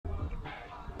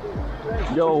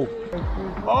Yo.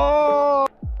 Oh!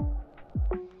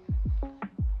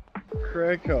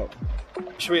 Crack up.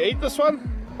 Should we eat this one?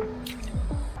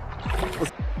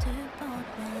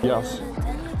 Yes.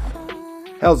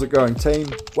 How's it going, team?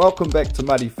 Welcome back to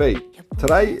Muddy Feet.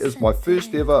 Today is my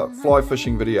first ever fly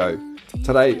fishing video.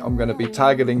 Today I'm going to be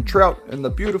targeting trout in the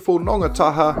beautiful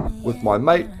Ngongotaha with my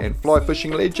mate and fly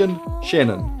fishing legend,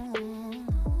 Shannon.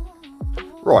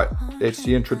 Right, that's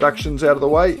the introductions out of the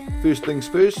way. First things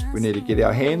first, we need to get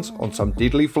our hands on some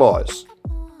deadly flies.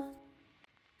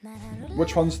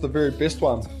 Which one's the very best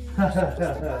one?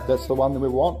 That's the one that we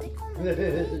want.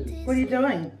 What are you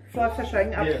doing? Fly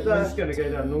fishing up the... We're just going to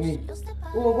go down normal.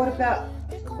 Or what about...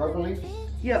 Rubber leaves?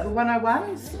 Yeah, the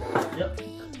 101s? Yep.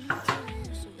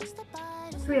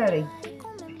 380.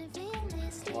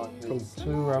 Cool.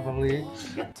 2 rubber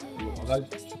legs. Are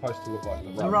they supposed to look like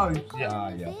the The road. Yeah,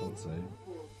 I thought so.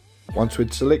 Once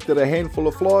we'd selected a handful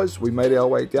of flies, we made our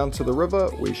way down to the river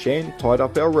where Shan tied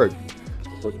up our rig.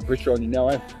 Put the pressure on you now,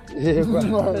 eh?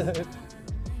 Yeah.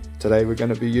 Today we're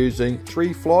going to be using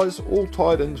 3 flies all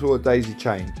tied into a daisy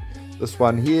chain. This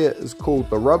one here is called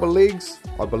the rubber legs,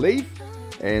 I believe,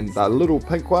 and the little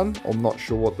pink one, I'm not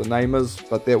sure what the name is,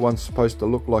 but that one's supposed to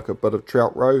look like a bit of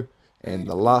trout roe, and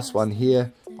the last one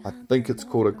here, I think it's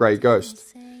called a grey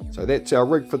ghost. So that's our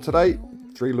rig for today,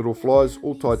 3 little flies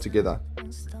all tied together.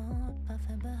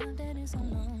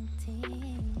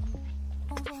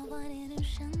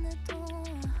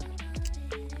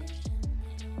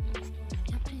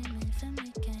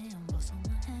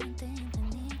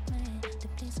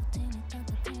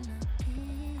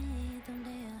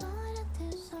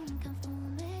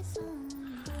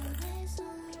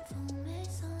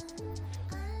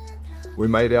 We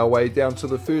made our way down to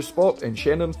the first spot and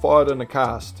Shannon fired in a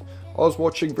cast. I was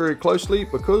watching very closely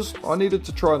because I needed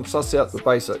to try and suss out the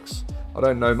basics. I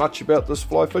don't know much about this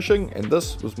fly fishing and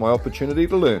this was my opportunity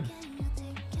to learn.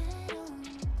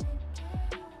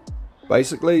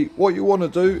 Basically, what you want to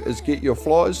do is get your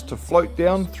flies to float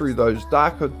down through those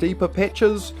darker, deeper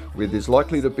patches where there's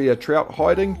likely to be a trout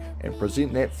hiding and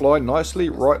present that fly nicely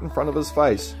right in front of his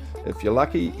face. If you're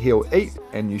lucky, he'll eat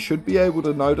and you should be able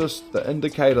to notice the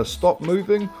indicator stop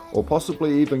moving or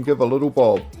possibly even give a little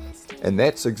bob. And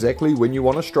that's exactly when you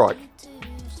want to strike.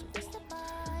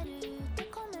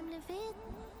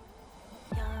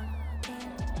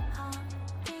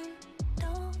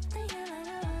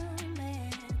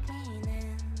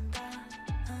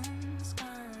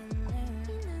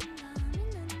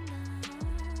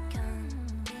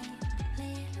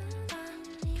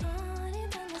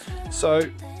 So,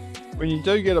 when you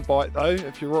do get a bite though,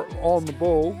 if you're on the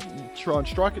ball, you try and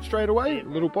strike it straight away, a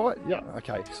little bite, yeah,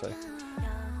 okay, so.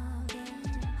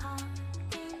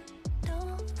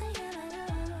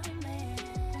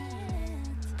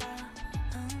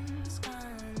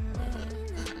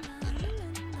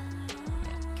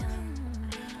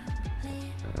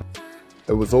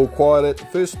 It was all quiet at the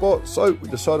first spot, so we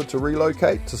decided to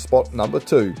relocate to spot number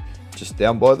 2, just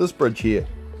down by this bridge here.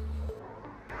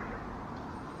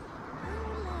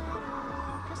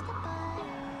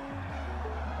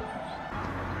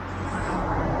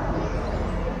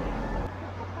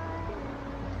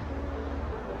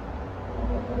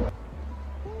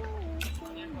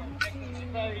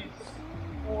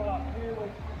 All up here, we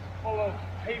follow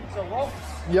heaps of rocks.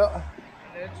 Yeah.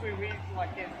 And that's where we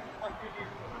like get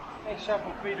cash up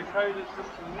and feed a coders just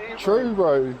from there. True,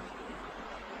 bro.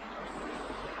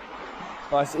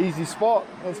 Nice easy spot.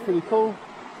 That's pretty cool.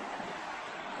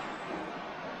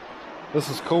 This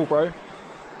is cool, bro.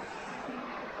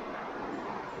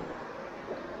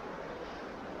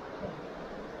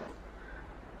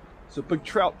 It's a big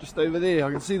trout just over there.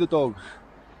 I can see the dog.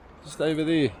 Just over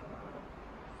there.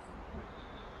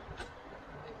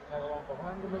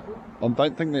 I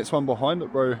don't think that's one behind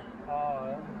it, bro.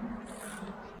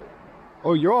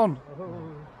 Oh, you're on.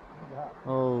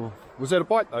 Oh, was that a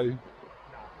bite though?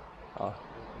 Ah.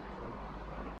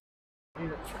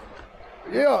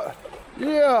 Yeah,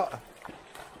 yeah,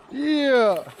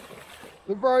 yeah.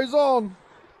 The bro's on.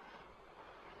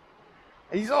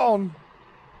 He's on.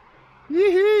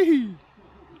 Yee-hee.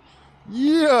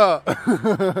 Yeah.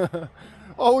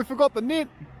 Oh, we forgot the net.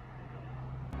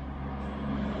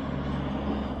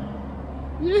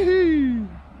 Yee-hee.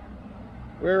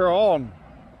 We're on.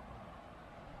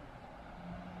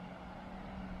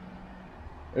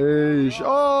 Eesh.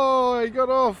 Oh, he got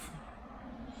off.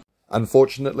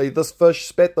 Unfortunately, this fish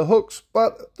spat the hooks,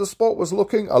 but the spot was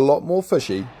looking a lot more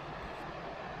fishy.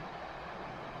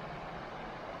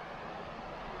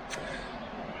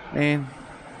 Man,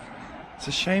 it's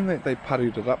a shame that they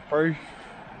puttied it up, bro.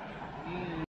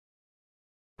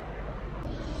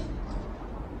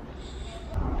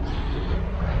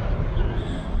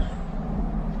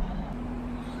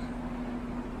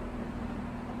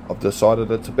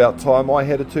 decided it's about time I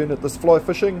had a turn at this fly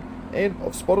fishing, and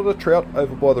I've spotted a trout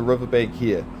over by the riverbank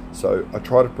here. So I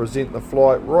try to present the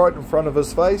fly right in front of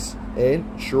his face,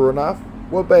 and sure enough,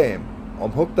 well bam,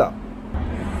 I'm hooked up.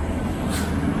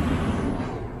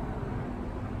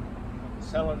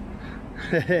 Selling.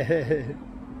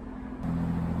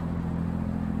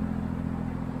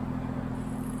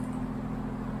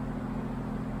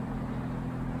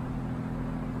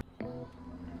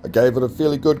 I gave it a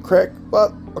fairly good crack,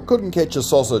 but I couldn't catch a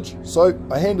sausage, so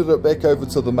I handed it back over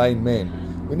to the main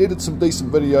man. We needed some decent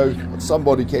video of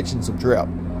somebody catching some trout.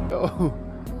 Oh.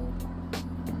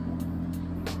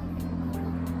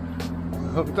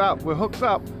 Hooked up, we're hooked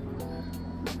up.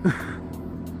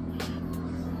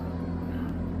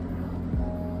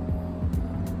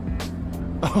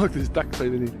 Oh, look, there's duck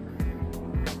seed in here.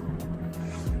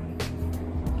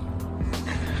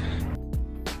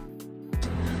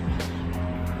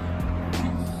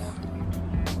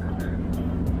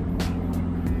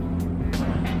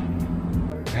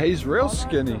 He's real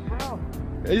skinny.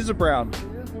 He's a brown. He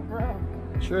is a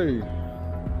brown. True.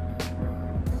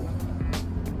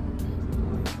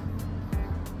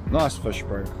 Nice fish,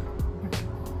 bro.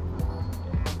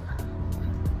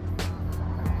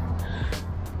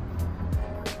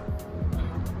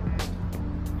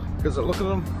 Because look at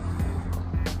him.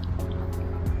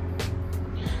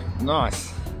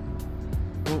 Nice.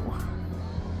 Ooh.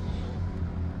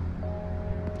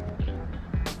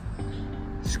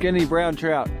 Skinny brown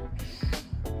trout.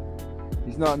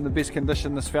 He's not in the best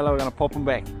condition, this fellow. We're going to pop him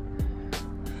back.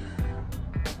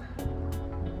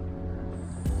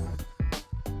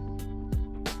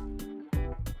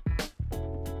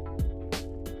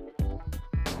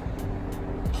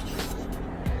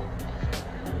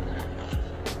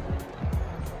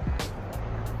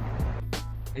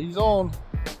 He's on.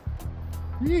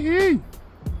 Yee-hee.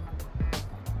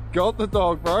 Got the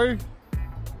dog, bro.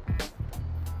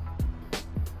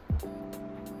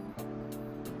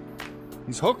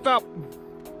 He's hooked up.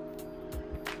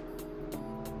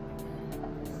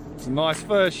 It's a nice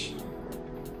fish.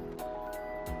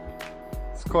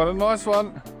 It's quite a nice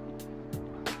one.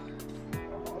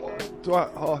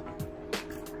 Oh.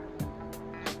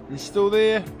 He's still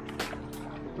there.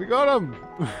 We got him.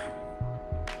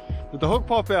 Did the hook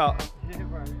pop out? Yeah,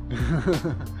 bro.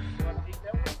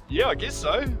 Yeah, I guess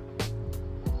so.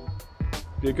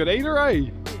 Be a good eater, eh?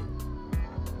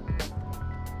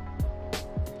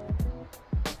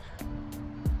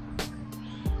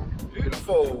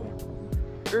 Beautiful.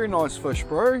 Very nice fish,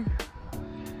 bro.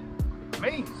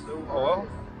 Me? Oh well.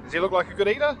 Does he look like a good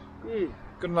eater? Yeah.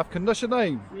 Good enough condition,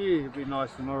 eh? Yeah, it'd be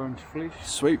nice and orange flesh.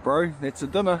 Sweet, bro. That's a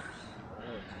dinner.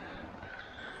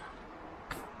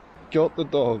 Got the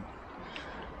dog.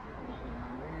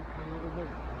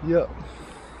 Yep.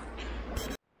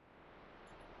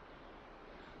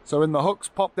 So when the hooks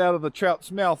popped out of the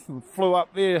trout's mouth and flew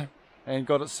up there and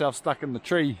got itself stuck in the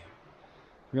tree,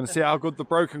 we're going to see how good the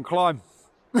bro can climb.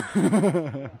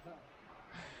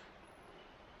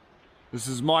 This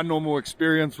is my normal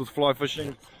experience with fly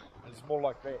fishing. It's more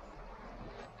like that.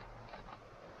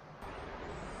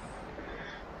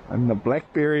 And the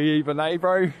blackberry even, eh,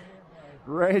 bro?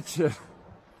 Ratchet.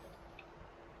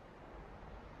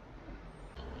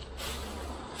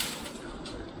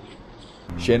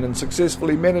 Shannon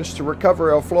successfully managed to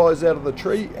recover our flies out of the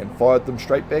tree and fired them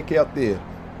straight back out there.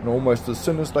 And almost as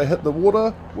soon as they hit the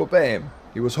water, well bam,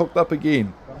 he was hooked up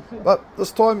again. But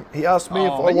this time he asked me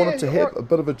if I wanted to have a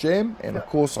bit of a jam, and of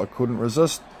course I couldn't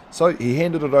resist. So he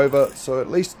handed it over, so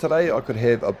at least today I could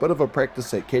have a bit of a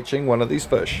practice at catching one of these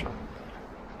fish.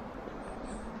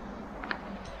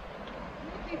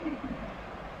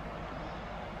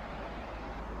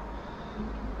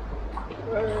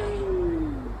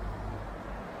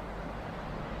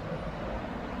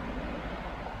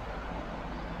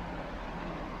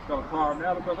 Gotta fire him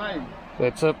out a bit, eh?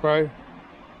 That's it, bro.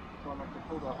 Try not to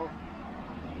pull the hook.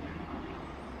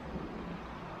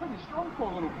 Pretty strong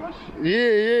for a little fish.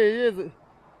 Yeah.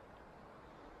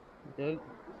 Okay.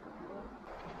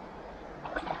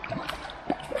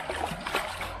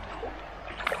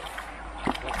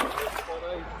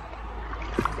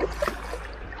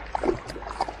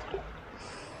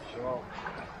 Sure.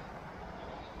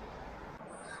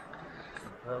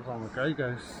 That was on the grey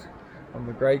ghost. On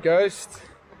the grey ghost.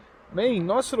 Mean,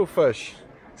 nice little fish.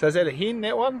 So is that a hen,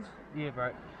 that one? Yeah, bro.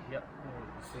 Yep. Yeah, you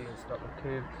can see it's got the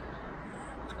curve.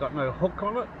 It's got no hook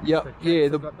on it. Yep. So Yeah,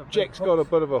 the jack's got a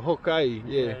bit of a hook, eh? Yeah.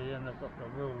 Yeah, and they've got the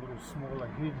real little smaller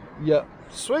head. Yep.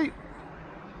 Sweet.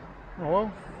 Oh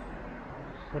well.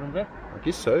 Put them back. I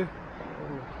guess so.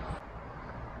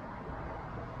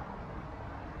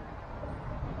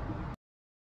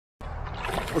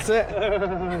 What's that?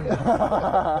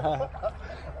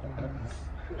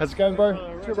 How's it going, bro?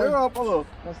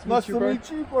 Nice to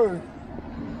meet you, bro.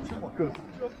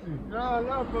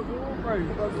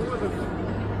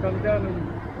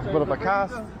 Bit of a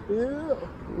cast. Yeah.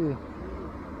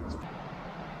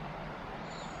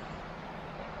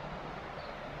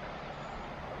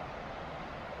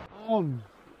 On.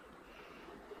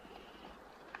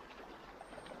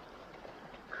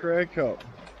 Crack up.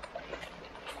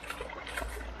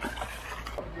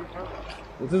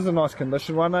 This is a nice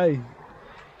condition one, eh?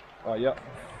 Oh, yeah.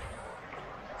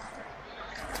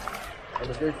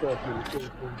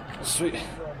 Sweet.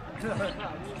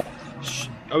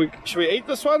 Should we eat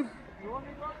this one?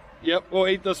 Yep, we'll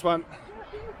eat this one.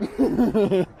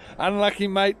 Unlucky,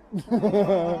 mate.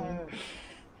 It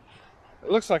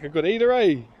looks like a good eater,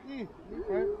 eh? Yeah.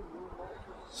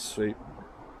 Sweet.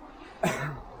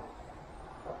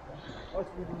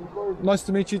 Nice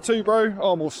to meet you too, bro.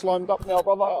 Oh, I'm all slimed up now,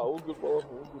 brother. All good, bro.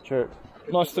 All good. Sure.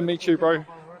 Nice to meet you, bro.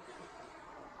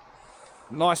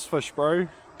 Nice fish, bro.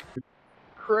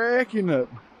 Cracking it.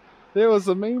 There was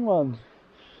a mean one.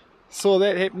 Saw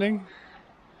that happening.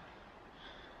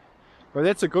 Bro,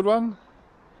 that's a good one.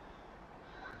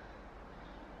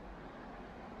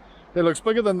 That looks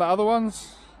bigger than the other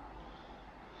ones.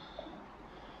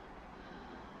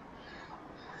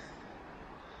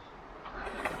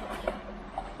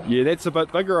 Yeah, that's a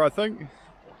bit bigger, I think.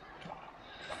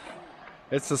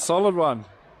 It's a solid one.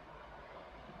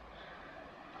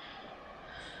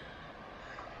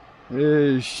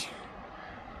 Yeesh.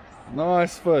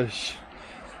 Nice fish.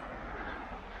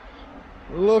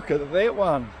 Look at that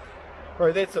one.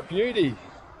 Bro, that's a beauty.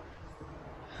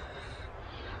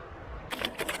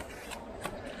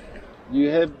 You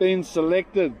have been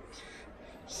selected.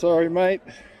 Sorry, mate.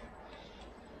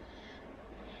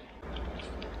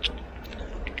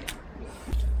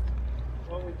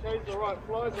 Well, we chose the right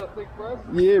flies, I think, bro.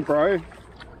 Yeah, bro.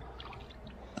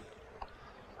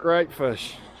 Great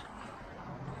fish.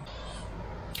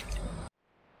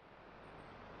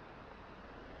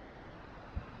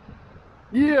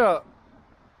 Yeah.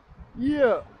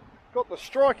 Yeah. Got the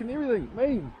strike and everything.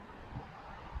 Mean.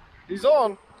 He's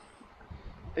on.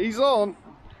 He's on.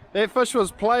 That fish was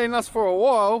playing us for a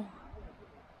while.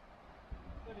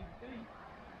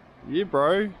 Yeah,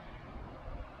 bro.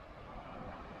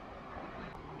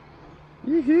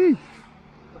 Yee-hee.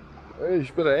 There's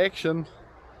a bit of action.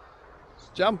 It's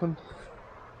jumping.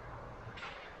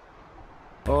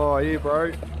 Oh, yeah,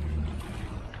 bro.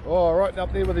 Oh, right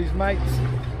up there with his mates.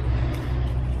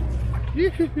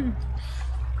 Yoo-hoo.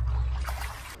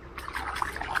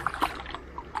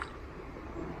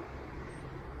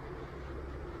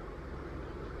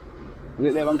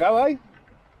 Let that one go, eh?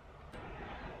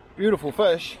 Beautiful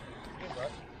fish.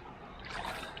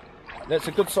 That's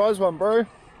a good size one, bro.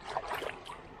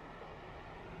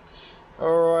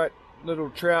 Alright, little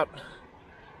trout.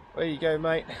 There you go,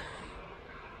 mate.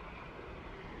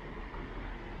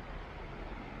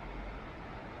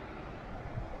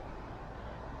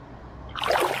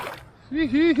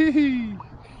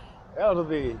 Out of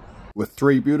there. With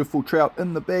 3 beautiful trout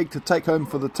in the bag to take home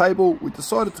for the table, we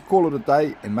decided to call it a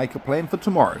day and make a plan for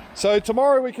tomorrow. So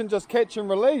tomorrow we can just catch and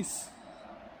release.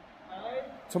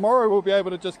 Tomorrow we'll be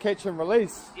able to just catch and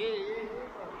release.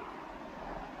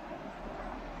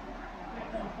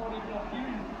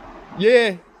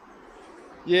 Yeah.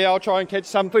 Yeah, I'll try and catch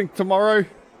something tomorrow.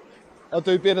 I'll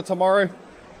do better tomorrow.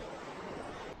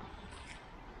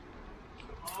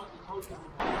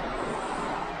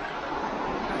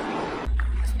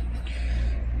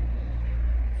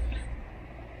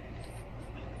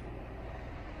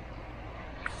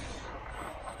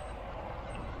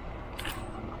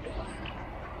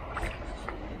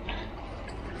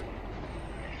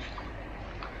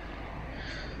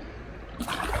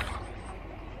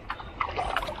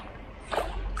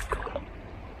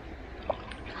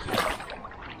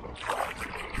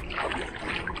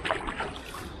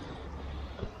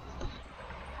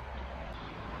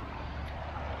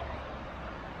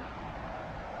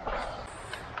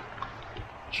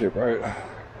 Sure, bro.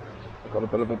 I've got a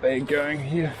bit of a bag going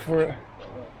here for it.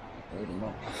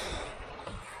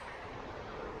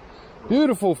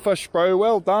 Beautiful fish, bro.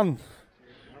 Well done.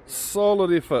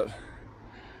 Solid effort.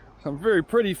 Some very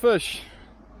pretty fish.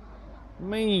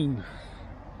 Mean.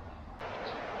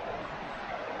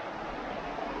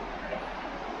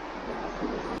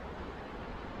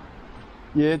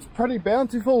 Yeah, it's pretty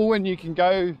bountiful when you can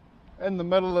go in the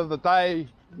middle of the day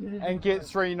and get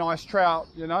 3 nice trout,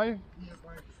 you know?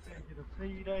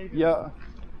 Yeah,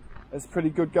 it's pretty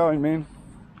good going, man.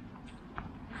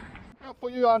 Out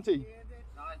for you, auntie.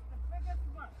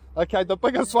 Okay, the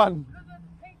biggest one.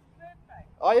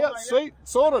 Oh yeah, sweet,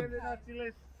 sorted.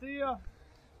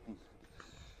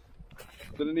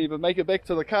 Didn't even make it back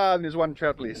to the car and there's one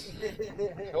trout less.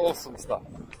 Awesome stuff.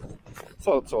 That's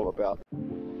what it's all about.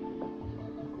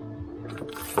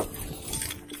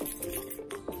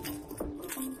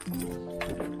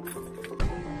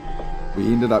 We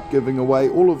ended up giving away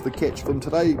all of the catch from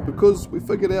today because we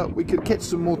figured out we could catch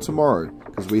some more tomorrow,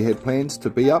 because we had plans to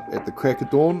be up at the crack of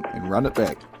dawn and run it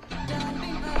back.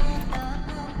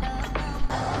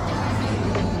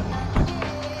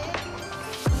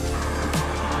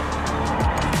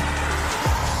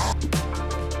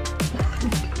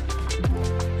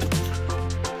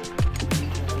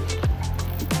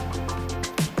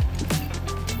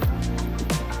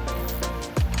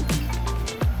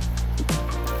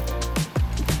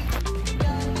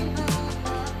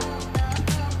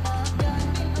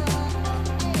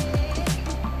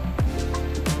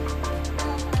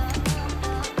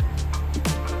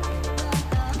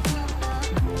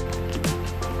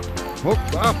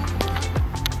 Hooked up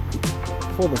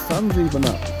before the sun's even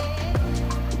up.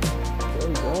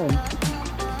 Goes on.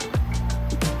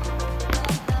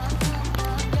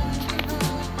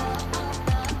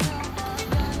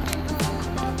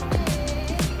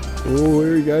 Oh,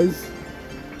 here he goes.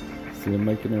 See him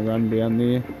making a run down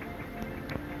there.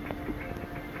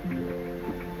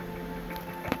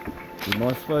 It's a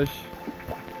nice fish.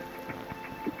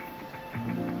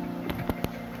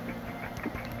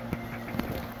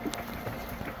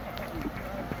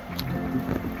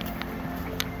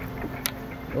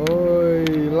 Oi,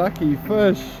 lucky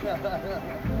fish.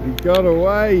 He got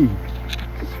away.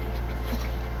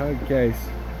 Okay,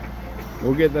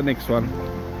 we'll get the next one.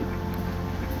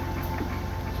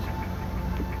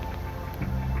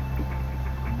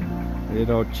 That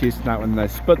old chestnut when they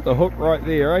spit the hook right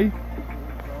there, eh?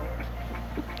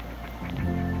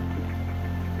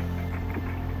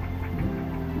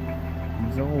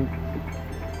 He's all...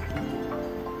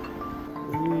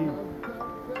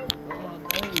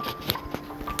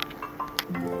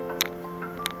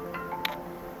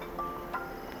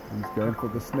 He's going for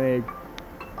the snag.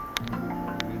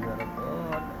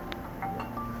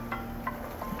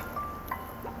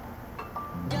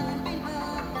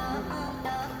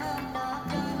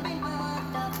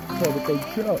 Oh, the big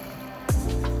trout.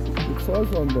 Good size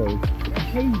one though.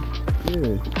 Hey.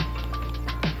 Yeah.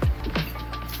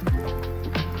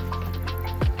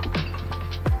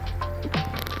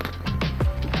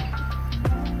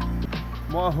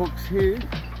 My hook's here.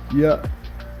 Yeah.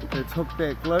 Let's hook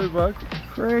that glow bug.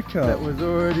 Cracker. That was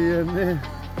already in there.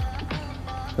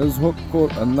 His hook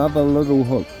caught another little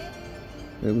hook.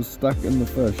 It was stuck in the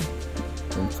fish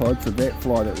and tied to that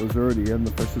fly that was already in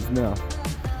the fish's mouth.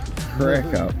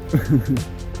 Crack up. Bro,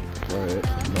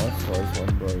 that's a nice size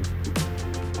one, bro.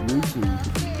 Lucy.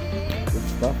 Good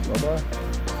stuff, brother.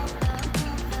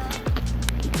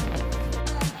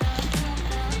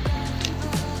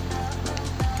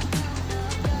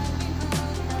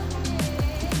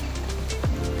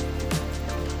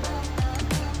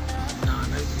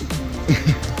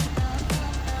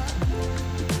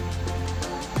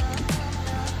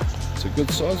 It's a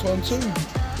good size one too.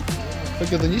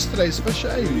 Bigger than yesterday's fish,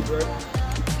 eh? Very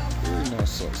nice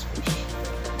size fish.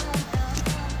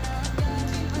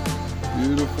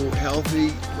 Beautiful,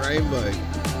 healthy rainbow.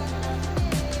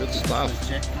 Good stuff.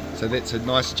 So that's a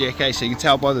nice jack, eh? So you can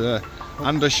tell by the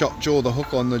undershot jaw, the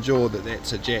hook on the jaw, that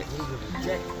that's a jack.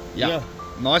 Yeah.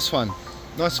 Nice one.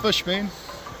 Nice fish, man.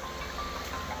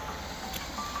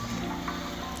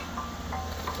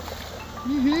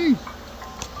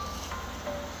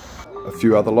 A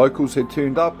few other locals had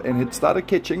turned up and had started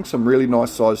catching some really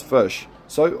nice sized fish,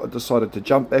 so I decided to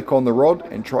jump back on the rod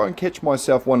and try and catch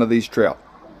myself one of these trout.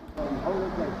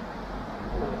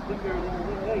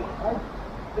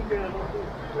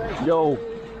 Yo.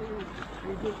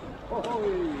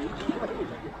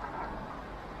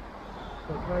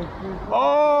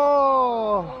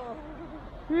 Oh!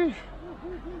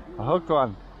 I hooked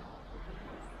one.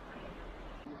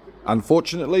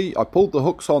 Unfortunately, I pulled the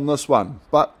hooks on this one,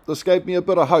 but this gave me a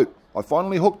bit of hope. I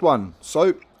finally hooked one,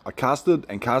 so I casted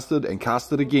and casted and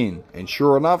casted again, and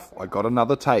sure enough, I got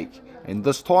another take. And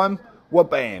this time,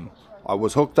 wha-bam, I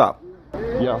was hooked up.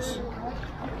 Yes.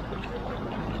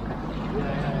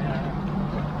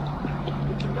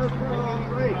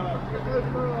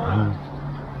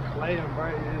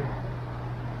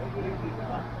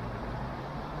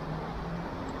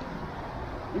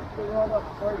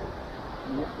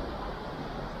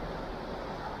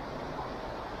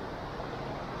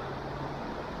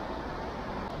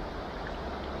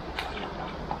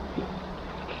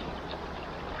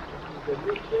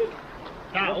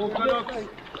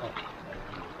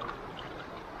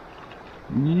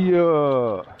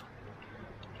 Yeah.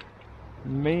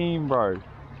 Mean, bro.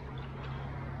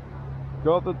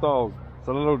 Got the dog. It's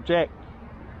a little Jack.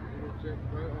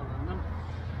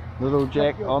 Little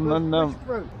Jack on the nymph.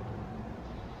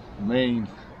 Mean.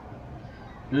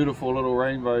 Beautiful little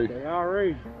rainbow. They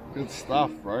are. Good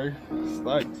stuff, bro.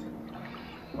 Stoked.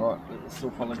 Alright, let's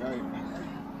still fun the game.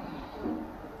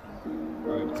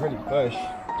 Right, pretty fish.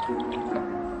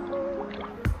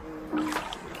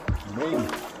 Mean.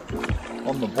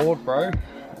 On the board, bro.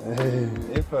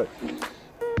 Effort.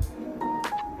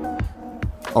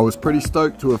 I was pretty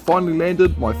stoked to have finally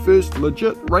landed my first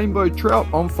legit rainbow trout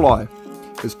on fly.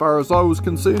 As far as I was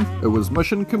concerned, it was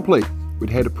mission complete. We'd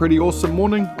had a pretty awesome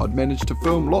morning, I'd managed to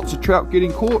film lots of trout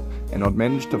getting caught, and I'd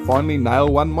managed to finally nail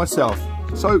one myself.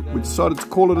 So we decided to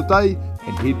call it a day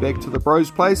and head back to the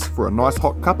bros' place for a nice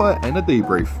hot cuppa and a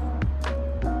debrief.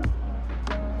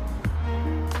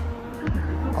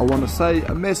 I want to say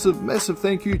a massive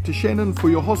thank you to Shannon for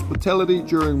your hospitality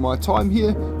during my time here,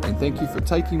 and thank you for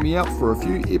taking me out for a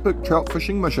few epic trout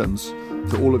fishing missions.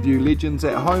 To all of you legends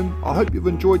at home, I hope you've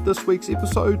enjoyed this week's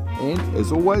episode, and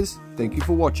as always, thank you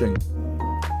for watching.